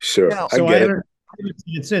go. Sure. Now, I get it. haven't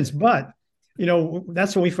seen it since, but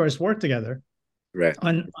that's when we first worked together Right.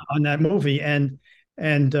 on that movie. And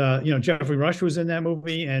Jeffrey Rush was in that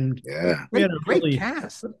movie, and Yeah. we had a great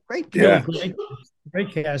cast. Great Yeah. cast. great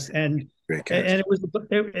cast, and Great cast. and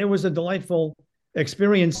it was a delightful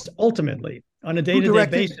experience. Ultimately, on a day-to-day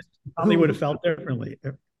basis, probably would have felt differently.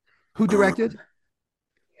 Who directed?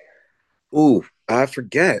 Ooh, I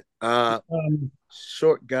forget. Um,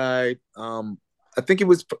 Short guy. I think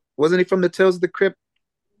wasn't he from the Tales of the Crypt?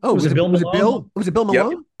 Oh, Was it Bill was it Bill? Malone? Was it Bill Yep.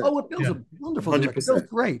 Malone? Oh, Bill's a wonderful director. 100%. Bill's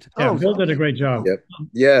great. Yeah, Oh, Bill did a great job. Yep.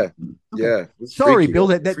 Yeah. Okay. Yeah. It was Sorry, freaky. Bill,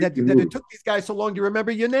 that Freaky movie. it took these guys so long to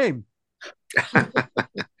remember your name.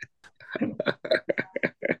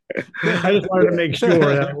 I just wanted to make sure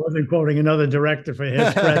that I wasn't quoting another director for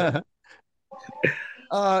his credit.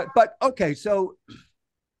 But okay, so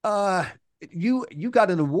you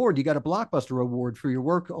got an award. You got a Blockbuster award for your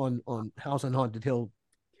work on House on Haunted Hill.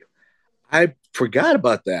 I forgot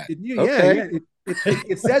about that. Didn't you? Okay. Yeah.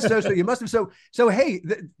 It says so. So you must have. So hey,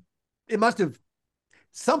 it must have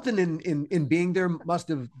something in being there must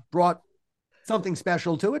have brought something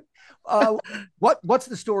special to it. What's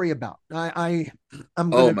the story about? I'm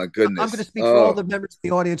gonna, Oh my goodness. I'm going to speak for all the members of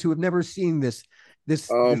the audience who have never seen this.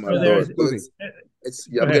 Oh my Lord. movie.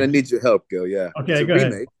 I'm going to need your help, Gil. Yeah. Okay, it's a go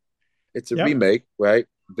remake. ahead. It's a remake, right?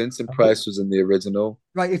 Vincent Price was in the original.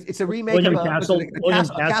 Right. It's a remake William of Castle. a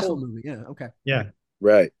Castle movie. Yeah. Okay. Yeah.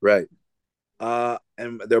 Right.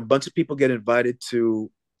 And there are a bunch of people get invited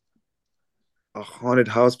to a haunted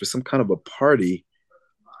house for some kind of a party.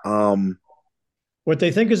 What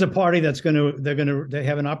they think is a party they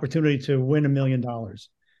have an opportunity to win $1 million.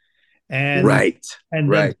 And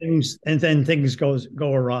then things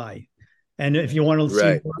go awry. And if you want to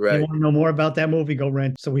see, you want to know more about that movie, go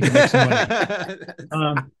rent so we can make some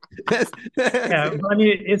money. Yeah, I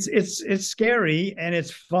mean, it's scary and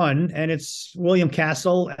it's fun and it's William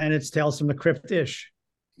Castle and it's Tales from the Crypt-ish.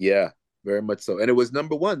 Yeah, very much so. And it was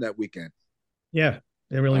number one that weekend. Yeah,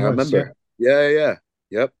 it really was. I remember. Yeah.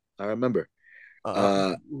 Yep, I remember.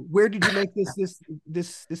 Where did you make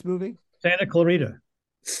this movie? Santa Clarita.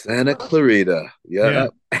 Santa Clarita. Yeah.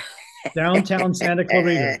 Downtown Santa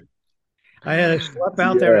Clarita. I had to schlep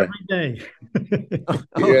out there every day.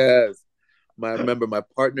 Yes. I remember my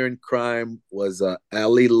partner in crime was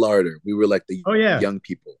Ali Larder. We were like the young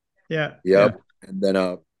people. Yeah. Yep. Yeah. And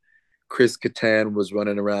then Chris Kattan was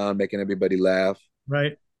running around making everybody laugh.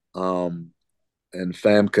 Right. And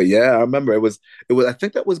Famke. Yeah, I remember it was I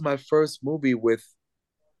think that was my first movie with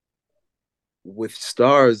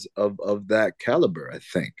stars of that caliber, I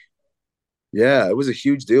think. Yeah, it was a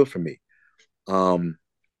huge deal for me.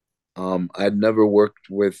 I'd never worked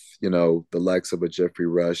with, the likes of a Jeffrey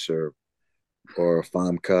Rush or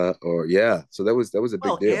Famke so that was a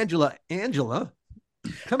big deal. Angela,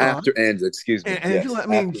 come after on. Angela, excuse me. Angela, yes, I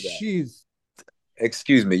mean, she's.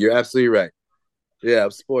 Excuse me, you're absolutely right. Yeah,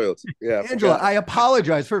 I'm spoiled. Yeah, I Angela, forgot. I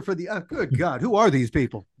apologize for the good God, who are these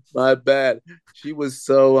people? My bad. She was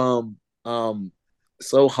um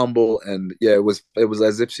so humble, and yeah, it was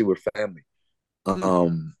as if she were family. Mm,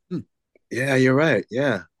 Um mm. yeah, you're right.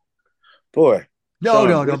 Yeah. Boy, No, Sean,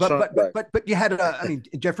 no, no. bring But Sean but but back. but but you had I mean,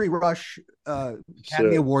 Jeffrey Rush, Academy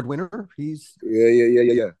Sure. Award winner. Yeah, yeah, yeah,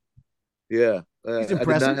 yeah, yeah. Yeah. He's I did not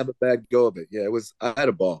impressive. have a bad go of it. Yeah, it was I had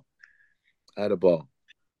a ball. I had a ball.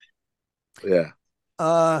 Yeah.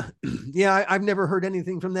 Uh, yeah, I've never heard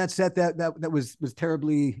anything from that set that was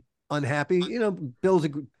terribly unhappy. You know, Bill's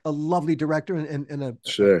a lovely director and a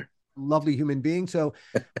Sure. lovely human being. So,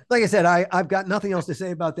 like I said, I've got nothing else to say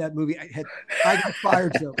about that movie. I got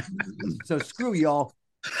fired, so screw y'all.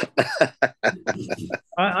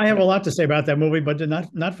 I have a lot to say about that movie, but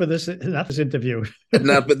not for this interview.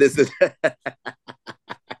 Not for this.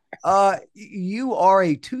 You are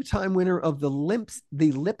a two-time winner of the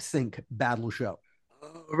lip sync battle show.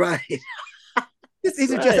 All right.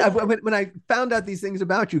 These are just Right. when I found out these things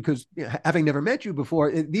about you, because having never met you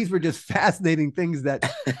before, these were just fascinating things that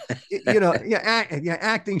yeah,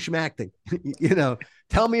 acting schmacting.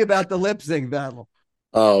 Tell me about the lip sync battle.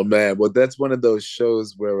 Oh man. Well, that's one of those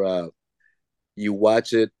shows where you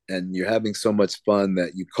watch it and you're having so much fun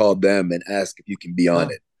that you call them and ask if you can be on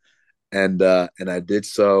Huh. it. And I did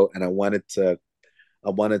so, and I wanted to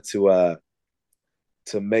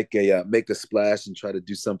make a splash and try to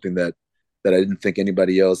do something that I didn't think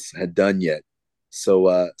anybody else had done yet. So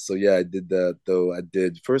yeah, I did the though I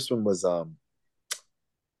did first one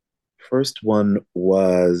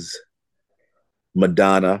was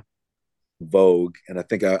Madonna, Vogue, and I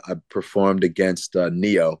think I performed against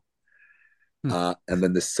Neo. Hmm. And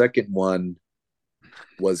then the second one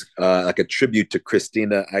was like a tribute to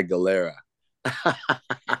Christina Aguilera.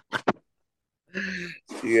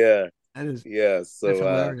 Yeah, That is yeah. that's So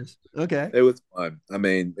hilarious. Okay. it was fun. I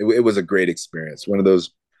mean, it was a great experience. One of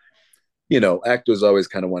those, actors always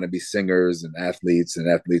kind of want to be singers, and athletes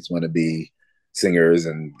want to be singers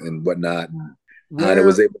and whatnot. And it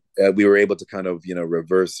was Where we were able to kind of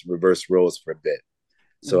reverse roles for a bit.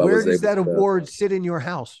 So I where was does able that to. award sit in your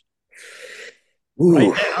house?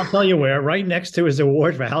 Ooh, I'll tell you where. Right next to his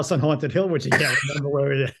award for House on Haunted Hill, which you can't remember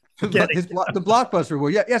where it is. Getting. The Blockbuster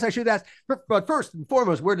Award. Yeah, yes, I should ask. But first and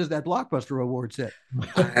foremost, where does that Blockbuster Award sit?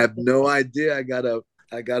 I have no idea.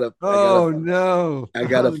 Oh no. I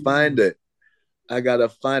gotta Oh find no. it. I gotta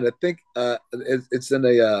find. I think it's in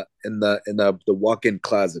the walk-in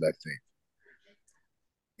closet. I think.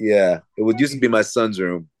 Yeah, it would used to be my son's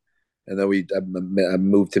room, and then I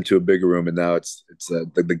moved him to a bigger room, and now it's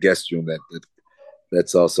the guest room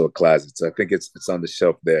that's also a closet. So I think it's on the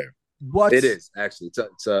shelf there. It What's is actually.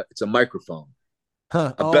 It's a microphone,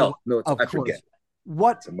 huh? a Oh, belt. No, of I forget. course.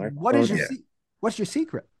 What It's a what is microphone. your Yeah. what's your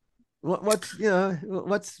secret? What's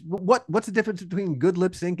the difference between good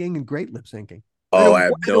lip syncing and great lip syncing? Oh, I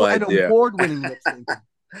have no An idea. award winning lip syncing.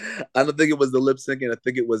 I don't think it was the lip syncing. I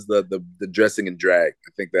think it was the dressing and drag.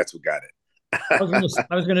 I think that's what got it.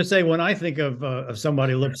 I was gonna say when I think of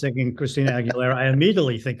somebody lip syncing Christina Aguilera, I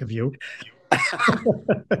immediately think of you.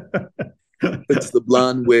 It's the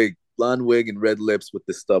blonde wig and red lips with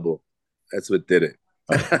the stubble. That's what did it.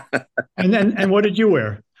 And what did you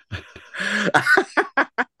wear?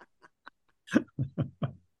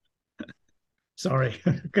 Sorry,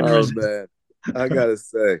 couldn't Oh resist. man, I gotta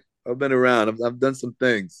say, I've been around. I've done some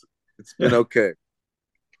things. It's been okay.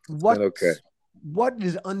 It's been What okay. what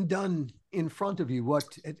is undone in front of you?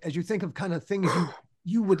 What as you think of kind of things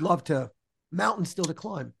you would love to mountain still to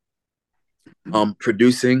climb?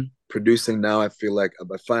 Producing now. I feel like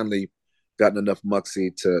I've finally gotten enough muxy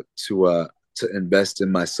to invest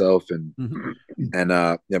in myself, and Mhm.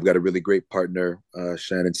 I've got a really great partner,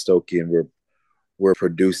 Shannon Stokey, and we're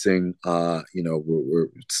producing. We're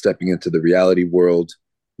stepping into the reality world,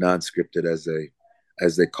 non-scripted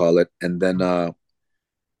as they call it, and then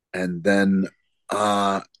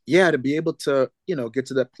yeah, to be able to get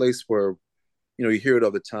to that place where you hear it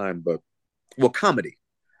all the time, but well, comedy.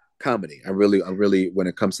 I really when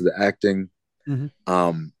it comes to the acting, Mhm.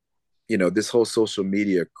 this whole social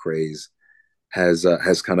media craze has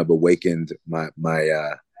kind of awakened my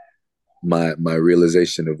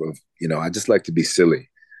realization of I just like to be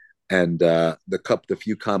silly, and the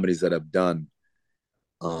few comedies that I've done,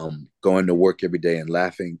 going to work every day and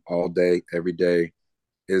laughing all day every day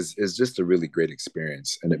is just a really great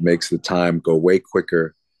experience, and it makes the time go way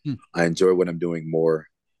quicker. Hmm. I enjoy what I'm doing more.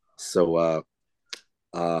 So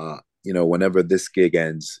whenever this gig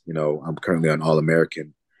ends, I'm currently on All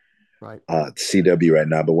American, Right. CW right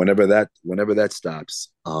now, but whenever that stops,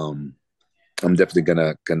 I'm definitely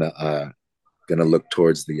gonna look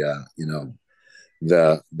towards the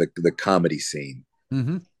the comedy scene.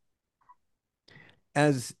 Mm-hmm.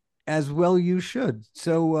 As well you should.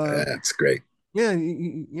 So That's great. yeah,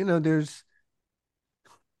 there's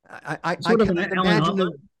I Sort of can't an Alan. imagine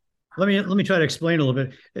the Let me try to explain a little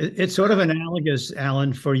bit. It's sort of analogous,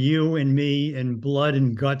 Alan, for you and me in blood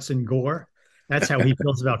and guts and gore. That's how he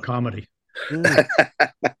feels about comedy. yeah.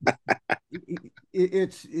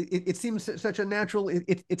 It seems such a natural.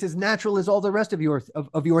 It's as natural as all the rest of your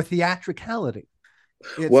theatricality.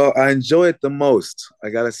 Well, I enjoy it the most. I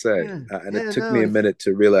gotta say, Yeah, and it yeah, took no, me a minute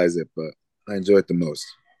to realize it, but I enjoy it the most.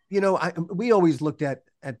 we always looked at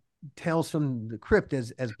Tales from the Crypt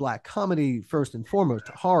as black comedy first and foremost,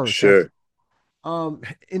 horror second. Sure.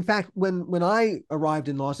 In fact, when I arrived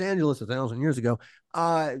in Los Angeles 1,000 years ago,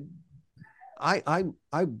 uh, I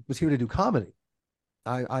was here to do comedy.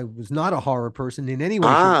 I was not a horror person in any way,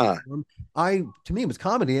 shape, or Ah, form. To me it was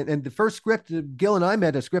comedy, and the first script Gil and I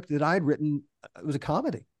met a script that I'd written was a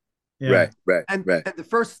comedy, Yeah. right, right, right. and the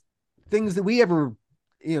first things that we ever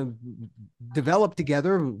developed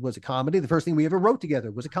together was a comedy. The first thing we ever wrote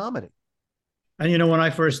together was a comedy. And when I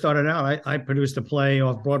first started out, I produced a play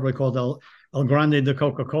off Broadway called El Grande de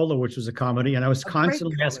Coca-Cola, which was a comedy. And I was A great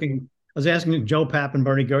constantly comedy. I was asking Joe Papp and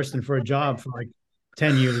Bernie Gersten for a job for like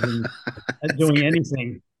 10 years and doing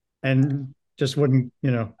anything and just wouldn't,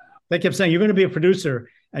 they kept saying, you're going to be a producer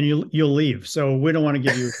and you'll leave. So we don't want to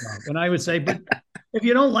give you a job. And I would say, but if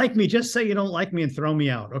you don't like me, just say you don't like me and throw me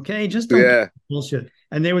out. Okay. Just don't Yeah, bullshit.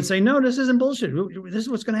 And they would say, no, this isn't bullshit. This is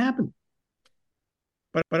what's going to happen.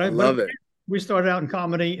 I love it. We started out in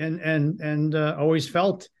comedy and always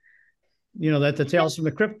felt, that the Tales from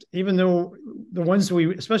the Crypt, even though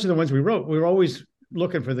especially the ones we wrote, we were always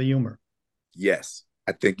looking for the humor. Yes,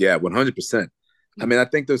 I think 100%. I mean, I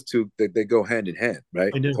think those two they go hand in hand,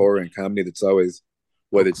 right? They do. Horror and comedy. That's always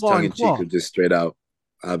whether it's Claw tongue and in cheek claw. or just straight out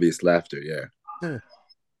obvious laughter. Yeah. Yeah.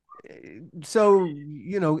 So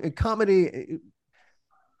comedy.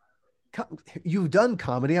 You've done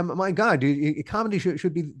comedy. My God, dude, comedy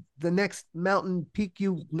should be the next mountain peak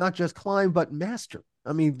you not just climb but master.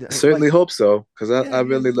 I mean, Certainly hope so because yeah, I yeah.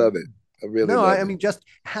 really love it. I really No, love I it. mean, just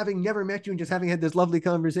having never met you and just having had this lovely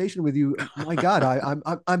conversation with you, my God,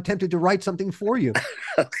 I'm tempted to write something for you.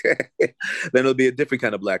 Okay, then it'll be a different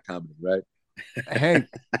kind of black comedy, right? Hey,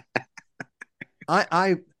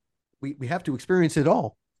 I we have to experience it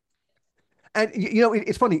all. And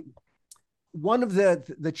it's funny. One of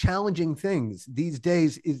the challenging things these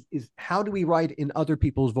days is how do we write in other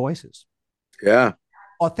people's voices Yeah,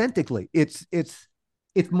 authentically? It's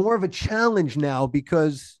more of a challenge now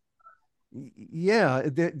because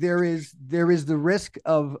there is the risk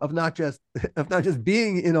of not just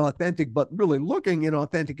being inauthentic but really looking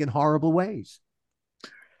inauthentic in horrible ways.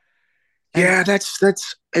 And yeah.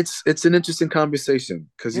 That's it's an interesting conversation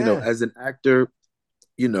because yeah, as an actor,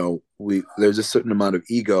 we there's a certain amount of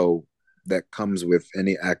ego that comes with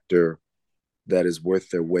any actor that is worth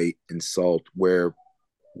their weight in salt, where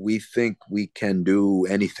we think we can do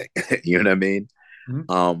anything. You know what I mean? Mhm.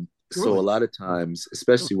 So a surely. lot of times,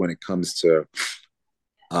 especially when it comes to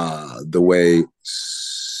the way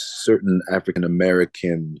certain African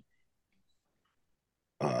American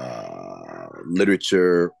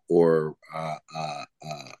literature or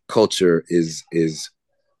culture is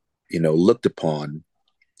looked upon,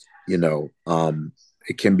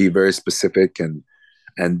 it can be very specific and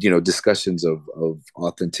discussions of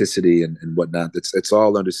authenticity and whatnot. It's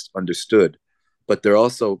all understood, but there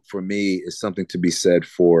also for me is something to be said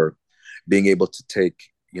for being able to take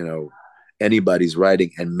anybody's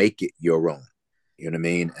writing and make it your own. You know what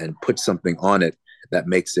I mean? And put something on it that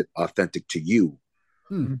makes it authentic to you,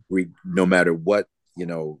 Hmm. no matter what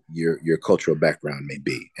your cultural background may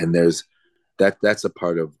be. And that's a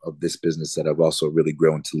part of this business that I've also really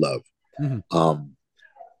grown to love. Mhm. Um,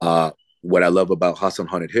 uh, what I love about House on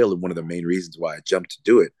Haunted Hill, and one of the main reasons why I jumped to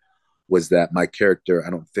do it, was that my character, I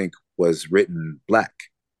don't think, was written black.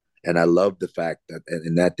 And I love the fact that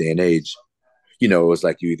in that day and age, it was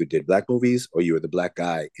like you either did black movies or you were the black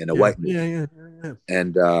guy in a Yeah, white yeah, movie. yeah,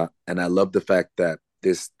 yeah. And I love the fact that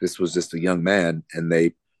this was just a young man, and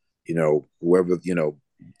they, whoever,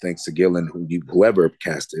 thanks to Gillen, whoever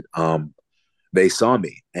cast it, they saw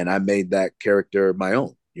me, and I made that character my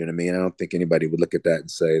own. You know what I mean? I don't think anybody would look at that and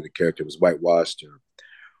say the character was whitewashed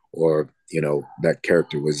or that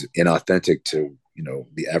character was inauthentic to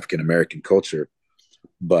the African American culture.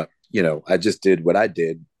 But I just did what I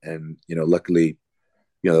did, and luckily,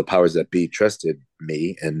 the powers that be trusted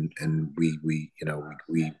me, and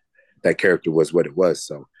we that character was what it was.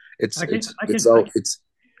 So it's I can, it's I it's can, I all can, it's.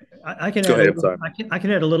 I can Go add a ahead. I'm little, sorry. I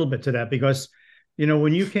can add a little bit to that because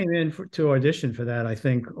when you came in to audition for that, I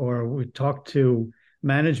think, or we talked to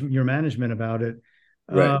your management about it.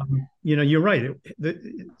 Right. You're right.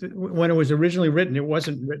 When it was originally written, it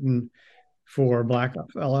wasn't written for a black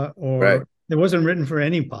fella, or it wasn't written for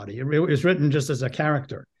anybody. It was written just as a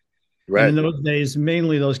character. Right. And in those days,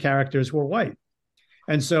 mainly those characters were white.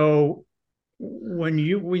 And so when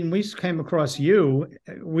we came across you,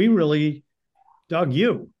 we really dug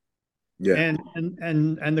you. Yeah.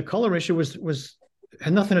 And the color issue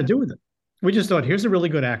had nothing to do with it. We just thought, here's a really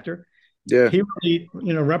good actor. Yeah. He really,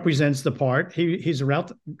 represents the part. He's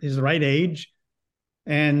the right age.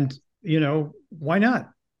 And, why not?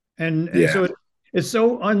 And so it's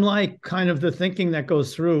so unlike kind of the thinking that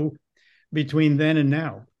goes through between then and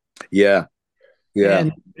now. Yeah. Yeah.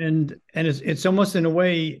 And it's almost in a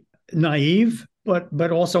way naive,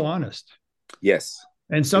 but also honest. Yes.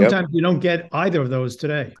 And sometimes you don't get either of those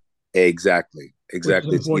today. Exactly. It's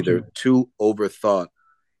either too overthought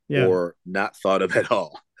or not thought of at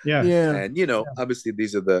all. Yeah. And, obviously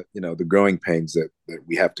these are the growing pains that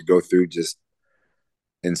we have to go through just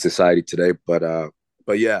in society today. But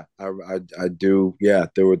yeah, I do. Yeah.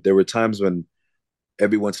 There were times when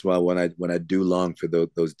every once in a while when I do long for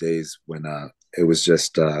those days when it was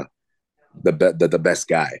just the best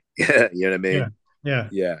guy. You know what I mean? Yeah.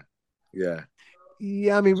 Yeah.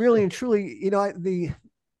 I mean, really and truly,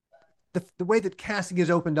 the way that casting has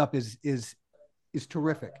opened up is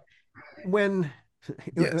terrific. When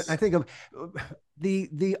I think of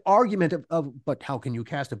the argument of, but how can you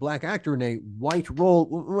cast a black actor in a white role?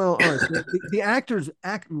 Well, all right, so the actor's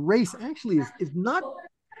race actually is not.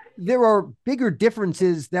 There are bigger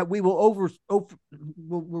differences that we we're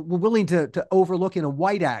willing to overlook in a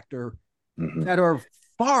white actor that are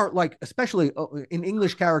far, like, especially in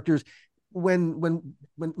English characters, when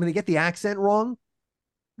they get the accent wrong.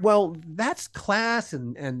 Well, that's class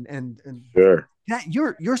and sure. That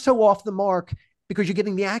you're so off the mark because you're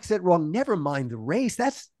getting the accent wrong. Never mind the race.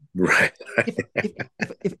 That's right.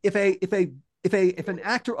 If an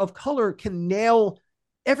actor of color can nail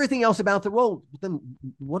everything else about the role, then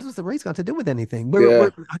what does the race got to do with anything?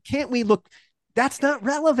 Can't we look? That's not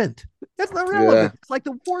relevant. That's not relevant. It's like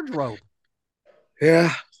the wardrobe.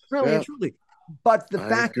 Yeah. Really and truly. But the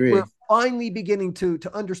fact that we're finally beginning to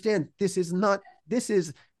understand this is not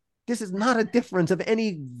a difference of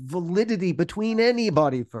any validity between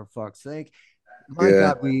anybody, for fuck's sake. My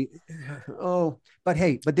God,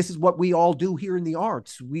 but this is what we all do here in the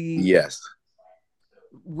arts. We're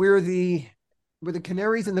the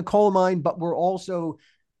canaries in the coal mine, but we're also,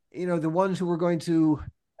 the ones who are going to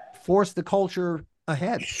force the culture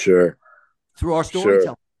ahead. Sure. Through our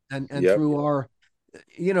storytelling and through our,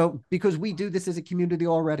 because we do this as a community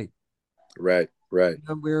already. Right.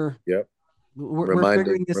 And we're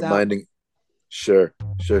figuring this out. Sure.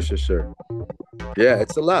 Yeah,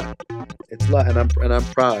 it's a lot, and I'm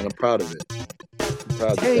proud of it. I'm proud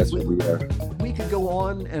that that's what we are. We could go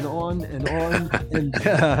on and on and on, and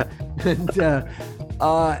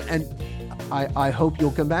I hope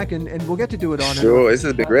you'll come back and we'll get to do it on. Sure, this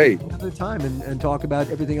has been great. Another time and talk about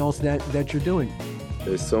everything else that you're doing.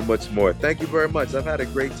 There's so much more. Thank you very much. I've had a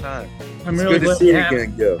great time. I'm really good to see you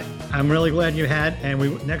again, Gil. I'm really glad you had.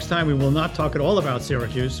 And next time we will not talk at all about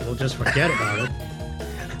Syracuse. We'll just forget about it,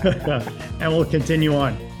 and we'll continue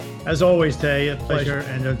on. As always, Tay, a pleasure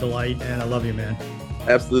and a delight, and I love you, man.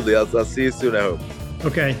 Absolutely. I'll see you soon, I hope.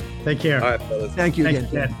 Okay. Take care. All right, fellas. Thank you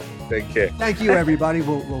again. Take care. Thank you, everybody.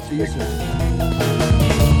 We'll see you soon.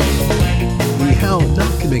 The How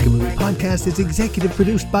Not to Make a Movie podcast is executive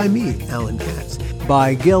produced by me, Alan Katz,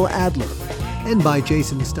 by Gil Adler, and by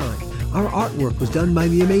Jason Stein. Our artwork was done by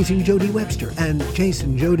the amazing Jody Webster, and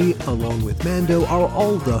Jason Jody, along with Mando, are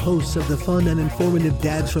all the hosts of the fun and informative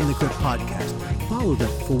Dads from the Crypt podcast. Follow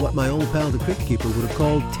them for what my old pal the Crypt Keeper would have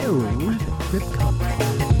called terrific crypt content.